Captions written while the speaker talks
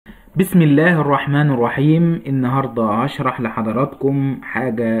بسم الله الرحمن الرحيم. النهاردة هشرح لحضراتكم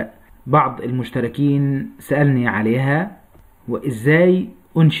حاجة بعض المشتركين سألني عليها، وإزاي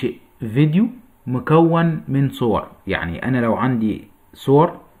أنشئ فيديو مكون من صور. يعني أنا لو عندي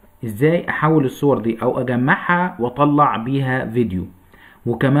صور إزاي أحول الصور دي أو أجمعها وأطلع بيها فيديو،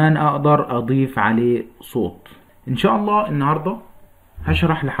 وكمان أقدر أضيف عليه صوت. إن شاء الله النهاردة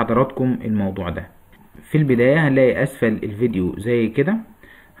هشرح لحضراتكم الموضوع ده. في البداية هنلاقي أسفل الفيديو زي كده،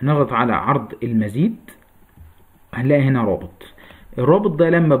 هنضغط على عرض المزيد، هنلاقي هنا رابط. الرابط ده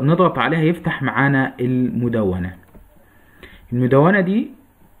لما بنضغط عليه يفتح معانا المدونة. المدونة دي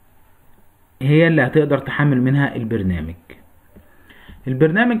هي اللي هتقدر تحمل منها البرنامج.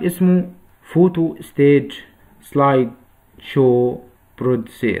 البرنامج اسمه فوتوستيج سلايد شو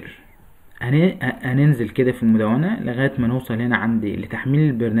برودسير. هننزل كده في المدونة لغاية ما نوصل هنا عند لتحميل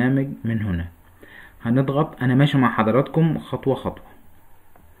البرنامج. من هنا هنضغط. انا ماشي مع حضراتكم خطوة خطوة.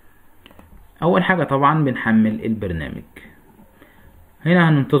 اول حاجة طبعا بنحمل البرنامج. هنا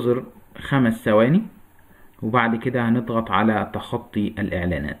هننتظر 5 ثواني، وبعد كده هنضغط على تخطي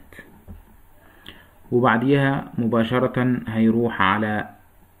الاعلانات، وبعديها مباشرة هيروح على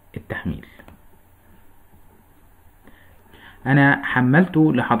التحميل. انا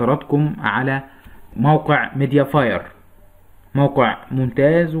حملته لحضراتكم على موقع ميديا فاير، موقع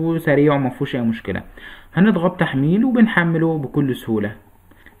ممتاز وسريع ومفيهوش اي مشكلة. هنضغط تحميل وبنحمله بكل سهولة.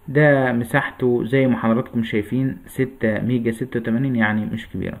 ده مساحته زي ما حضراتكم شايفين 6 ميجا 86، يعني مش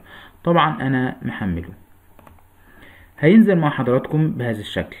كبيرة. طبعا انا محمله. هينزل مع حضراتكم بهذا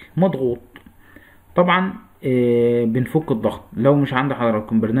الشكل مضغوط. طبعا بنفك الضغط. لو مش عند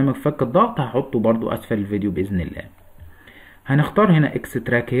حضراتكم برنامج فك الضغط هحطه برضو اسفل الفيديو باذن الله. هنختار هنا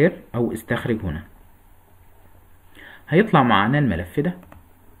اكستراك هير او استخرج هنا. هيطلع معانا الملف ده،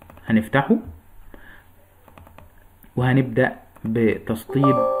 هنفتحه وهنبدأ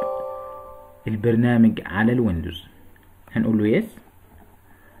بتسطيب البرنامج على الويندوز. هنقول له يس.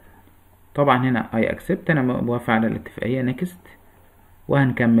 طبعا هنا اي اكسبت، انا موافق على الاتفاقية. نيكست،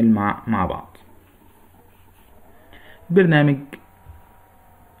 وهنكمل مع بعض. البرنامج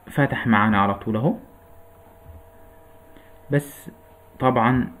فتح معانا على طول اهو، بس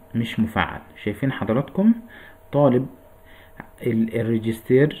طبعا مش مفعل. شايفين حضراتكم طالب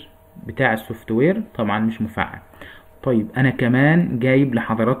الريجستير بتاع السوفت وير طبعا مش مفعل. طيب انا كمان جايب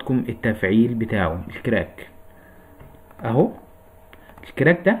لحضراتكم التفعيل بتاعه، الكراك اهو.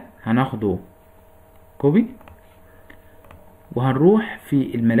 الكراك ده هناخده كوبي، وهنروح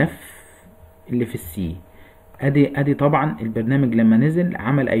في الملف اللي في السي. ادي طبعا البرنامج لما نزل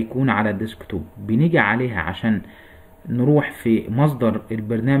عمل ايقونة على الديسكتوب، بنيجي عليها عشان نروح في مصدر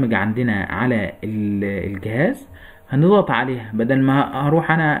البرنامج عندنا على الجهاز. هنضغط عليها بدل ما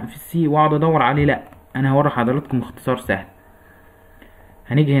هروح انا في السي واقعد ادور عليه، لا انا هوري حضراتكم اختصار سهل.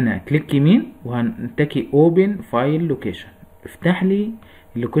 هنيجي هنا كليك يمين وهنتكي اوبن فايل لوكيشن، افتح لي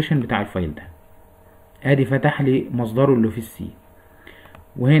اللوكيشن بتاع الفايل ده. ادي فتح لي مصدره اللي في السي.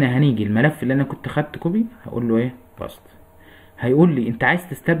 وهنا هنيجي الملف اللي انا كنت خدت كوبي، هقول له ايه باست. هيقول لي انت عايز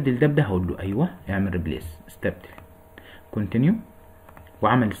تستبدل ده بده، هقول له ايوه اعمل ريبليس، استبدل، كونتينيو،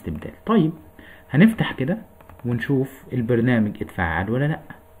 وعمل استبدال. طيب هنفتح كده ونشوف البرنامج اتفعل ولا لا.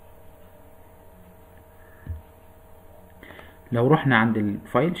 لو رحنا عند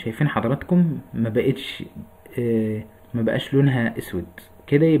الفايل شايفين حضراتكم ما بقاش لونها اسود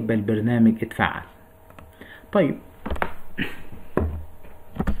كده، يبقى البرنامج اتفعل. طيب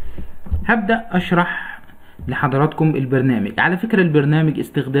هبدأ اشرح لحضراتكم البرنامج. على فكرة البرنامج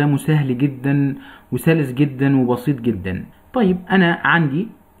استخدامه سهل جدا وسلس جدا وبسيط جدا. طيب انا عندي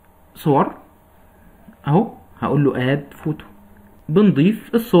صور اهو، هقول له اد فوتو.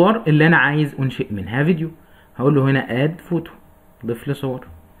 بنضيف الصور اللي انا عايز انشئ منها فيديو. هقول له هنا اد فوتو، ضيف لي صور.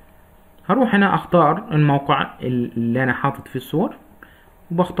 هروح هنا اختار الموقع اللي انا حاطط فيه الصور،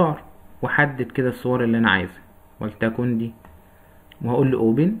 وبختار واحدد كده الصور اللي انا عايزها، ولتكن دي، وهقول له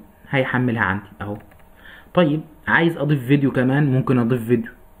اوبن. هيحملها عندي اهو. طيب عايز اضيف فيديو كمان، ممكن اضيف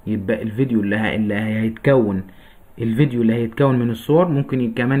فيديو. يبقى الفيديو اللي هيتكون من الصور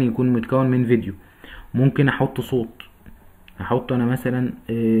ممكن كمان يكون متكون من فيديو. ممكن احط صوت، هحط انا مثلا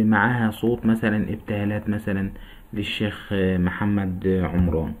معاها صوت مثلا ابتهالات مثلا للشيخ محمد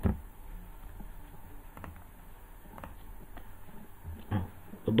عمران.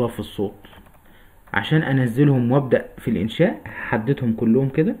 اضاف الصوت عشان انزلهم وابدأ في الانشاء. هحددهم كلهم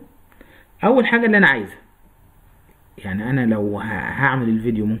كده. اول حاجة اللي انا عايزها، يعني انا لو هعمل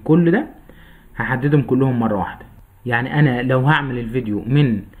الفيديو من كل ده هحددهم كلهم مرة واحدة. يعني انا لو هعمل الفيديو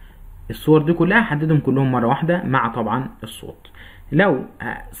من الصور دي كلها هحددهم كلهم مرة واحدة مع طبعا الصوت. لو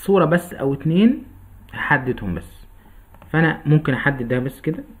صورة بس او 2 هحددهم بس. فانا ممكن احدد ده بس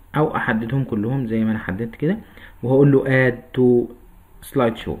كده او احددهم كلهم زي ما انا حددت كده، وهقول له اد تو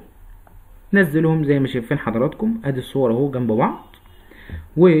سلايد شو. نزلهم زي ما شايفين حضراتكم، ادي الصور اهو جنب بعض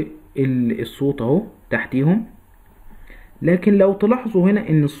والصوت اهو تحتيهم. لكن لو تلاحظوا هنا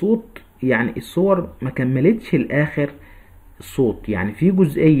ان الصوت يعني الصور ما كملتش الاخر الصوت، يعني في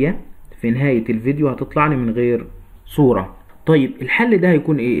جزئية في نهاية الفيديو هتطلع لي من غير صورة. طيب الحل ده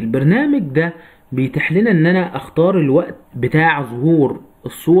هيكون ايه؟ البرنامج ده بيتيح لنا ان انا اختار الوقت بتاع ظهور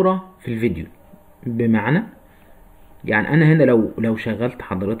الصورة في الفيديو. بمعنى يعني انا هنا لو شغلت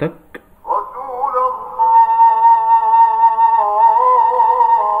حضرتك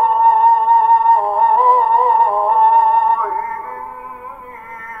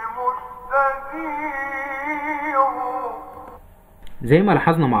زي ما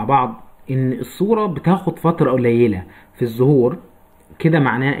لاحظنا مع بعض ان الصورة بتاخد فترة قليلة في الظهور، كده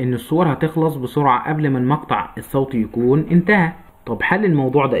معناه ان الصور هتخلص بسرعة قبل ما المقطع الصوتي يكون انتهى. طب حل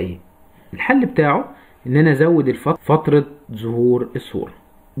الموضوع ده ايه؟ الحل بتاعه ان انا ازود فترة ظهور الصورة.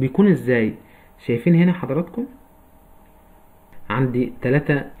 بيكون ازاي؟ شايفين هنا حضراتكم عندي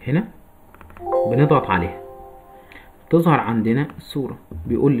 3 هنا، بنضغط عليها تظهر عندنا الصورة.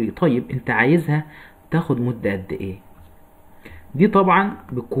 بيقول لي طيب انت عايزها تاخد مدة قد ايه؟ دي طبعا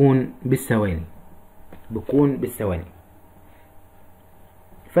بتكون بالثواني،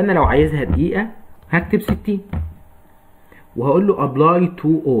 فانا لو عايزها دقيقة هكتب 60 وهقول له apply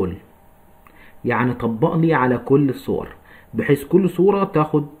to all، يعني طبق لي على كل الصور بحيث كل صورة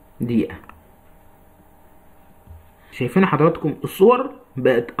تاخد دقيقة. شايفين حضراتكم الصور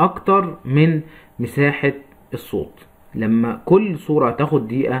بقت اكتر من مساحة الصوت. لما كل صورة تاخد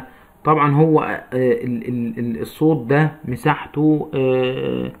دقيقة طبعا هو الصوت ده مساحته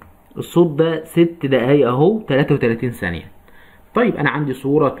الصوت ده 6 دقايق اهو 33 ثانية. طيب انا عندي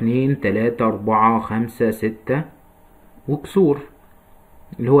صورة 2 3 4 5 6 وكسور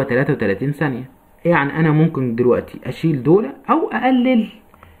اللي هو 33 ثانية. يعني انا ممكن دلوقتي اشيل دول او اقلل،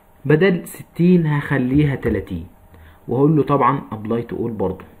 بدل 60 هخليها 30 وهقول له طبعا ابلاي تقول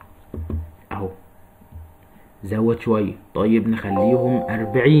برضو اهو زود شوية. طيب نخليهم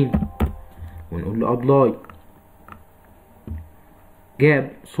 40 ونقول له ابلاي،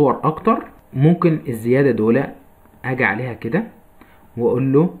 جاب صور اكتر. ممكن الزيادة دول اجي عليها كده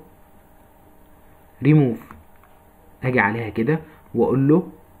واقول له ريموف، اجي عليها كده واقول له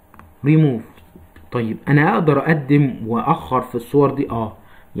ريموف. طيب انا اقدر اقدم واخر في الصور دي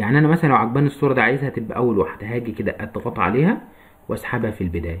يعني انا مثلا لو عجباني الصورة دي عايزها تبقى اول واحدة، هاجي كده اضغط عليها واسحبها في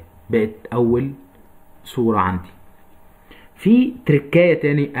البداية بقت اول صورة عندي. في تركاية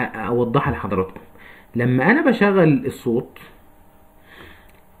تاني اوضحها لحضراتكم. لما انا بشغل الصوت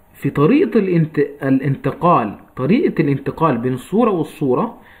في طريقة الانتقال بين الصورة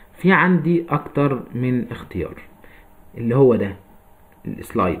والصورة، في عندي اكتر من اختيار اللي هو ده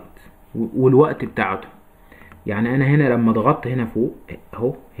السلايد والوقت بتاعته. يعني انا هنا لما ضغطت هنا فوق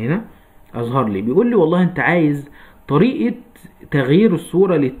اهو هنا اظهر لي بيقول لي والله انت عايز طريقة تغيير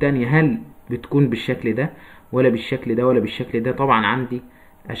الصورة للتانية، هل بتكون بالشكل ده ولا بالشكل ده ولا بالشكل ده؟ طبعا عندي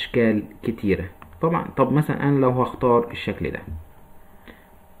اشكال كتيرة طبعا. طب مثلا انا لو هختار الشكل ده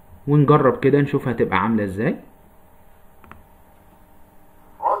ونجرب كده نشوف هتبقى عاملة ازاي.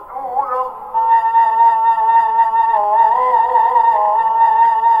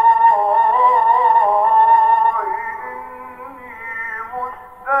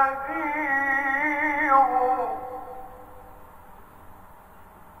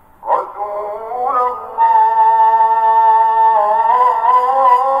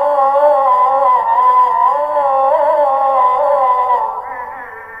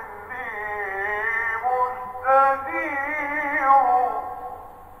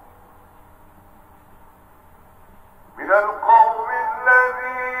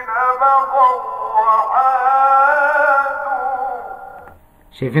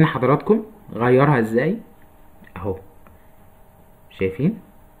 شايفين حضراتكم غيرها ازاي اهو؟ شايفين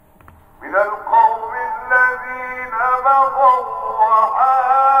من القوم الذين بغوا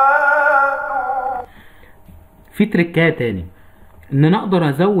وعادوا. في تركاية تاني ان انا اقدر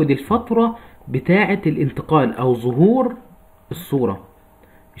ازود الفترة بتاعة الانتقال او ظهور الصورة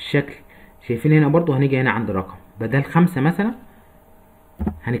الشكل. شايفين هنا برضو هنيجي هنا عند الرقم بدل 5 مثلا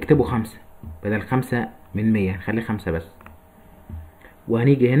هنكتبه 5، بدل 5 من 100 هنخليه 5 بس،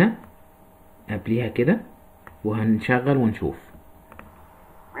 وهنيجي هنا قبليها كده وهنشغل ونشوف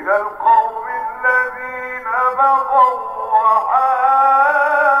من القوم الذين بغوا وعادوا.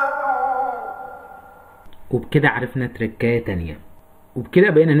 وبكده عرفنا تركاية تانية، وبكده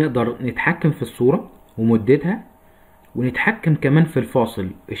بقينا نقدر نتحكم في الصورة ومدتها، ونتحكم كمان في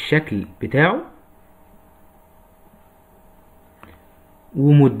الفاصل الشكل بتاعه،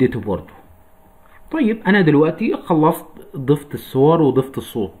 ومدته برضو. طيب انا دلوقتي خلصت ضفت الصور وضفت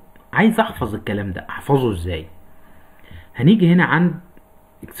الصوت، عايز احفظ الكلام ده، احفظه ازاي؟ هنيجي هنا عند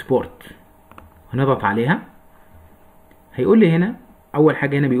اكسبورت، هنضغط عليها، هيقول لي هنا اول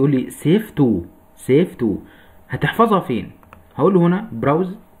حاجه هنا بيقول لي سيف تو هتحفظها فين؟ هقول له هنا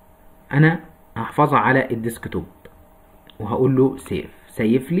براوز، انا هحفظها على الديسكتوب، وهقول له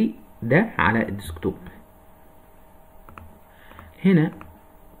سيف لي ده على الديسكتوب. هنا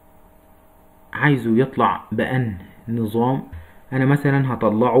عايزه يطلع بأن نظام، انا مثلا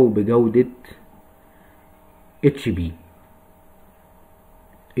هطلعه بجودة HP.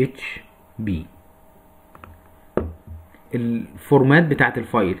 الفورمات بتاعت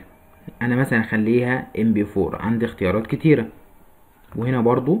الفايل انا مثلا اخليها MP4، عندي اختيارات كتيرة. وهنا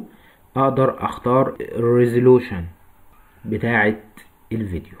برضو اقدر اختار الريزولوشن بتاعت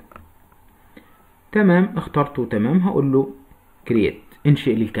الفيديو. تمام، اخترته تمام، هقول له كرييت،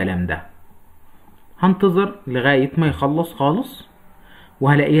 انشئ لي الكلام ده. هنتظر لغاية ما يخلص خالص،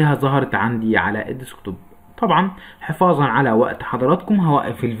 وهلاقيها ظهرت عندي على الديسكتوب. طبعا حفاظا على وقت حضراتكم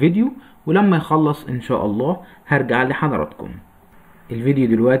هوقف الفيديو، ولما يخلص ان شاء الله هرجع لحضراتكم. الفيديو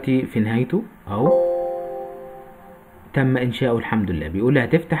دلوقتي في نهايته اهو، تم انشاؤه الحمد لله. بيقول لي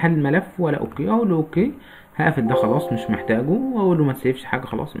هتفتح الملف ولا اوكي؟ اقول له اوكي، هقفل ده خلاص مش محتاجه، واقول له ما تسيفش حاجه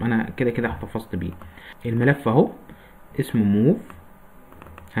خلاص، انا كده احتفظت بيه. الملف اهو اسمه موف،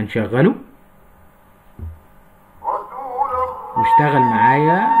 هنشغله واشتغل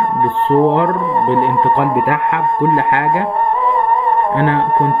معايا بالصور بالانتقال بتاعها بكل حاجه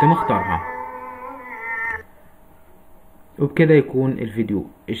انا كنت مختارها. وبكده يكون الفيديو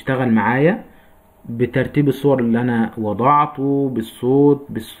اشتغل معايا بترتيب الصور اللي انا وضعته، بالصوت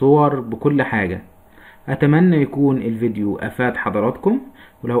بالصور بكل حاجة. اتمنى يكون الفيديو افاد حضراتكم،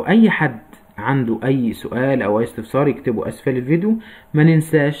 ولو اي حد عنده اي سؤال او اي استفسار يكتبه اسفل الفيديو. ما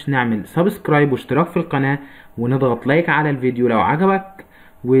ننساش نعمل سبسكرايب واشتراك في القناة، ونضغط لايك على الفيديو لو عجبك.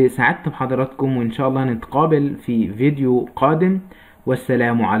 وسعدت بحضراتكم، وان شاء الله نتقابل في فيديو قادم،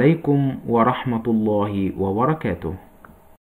 والسلام عليكم ورحمة الله وبركاته.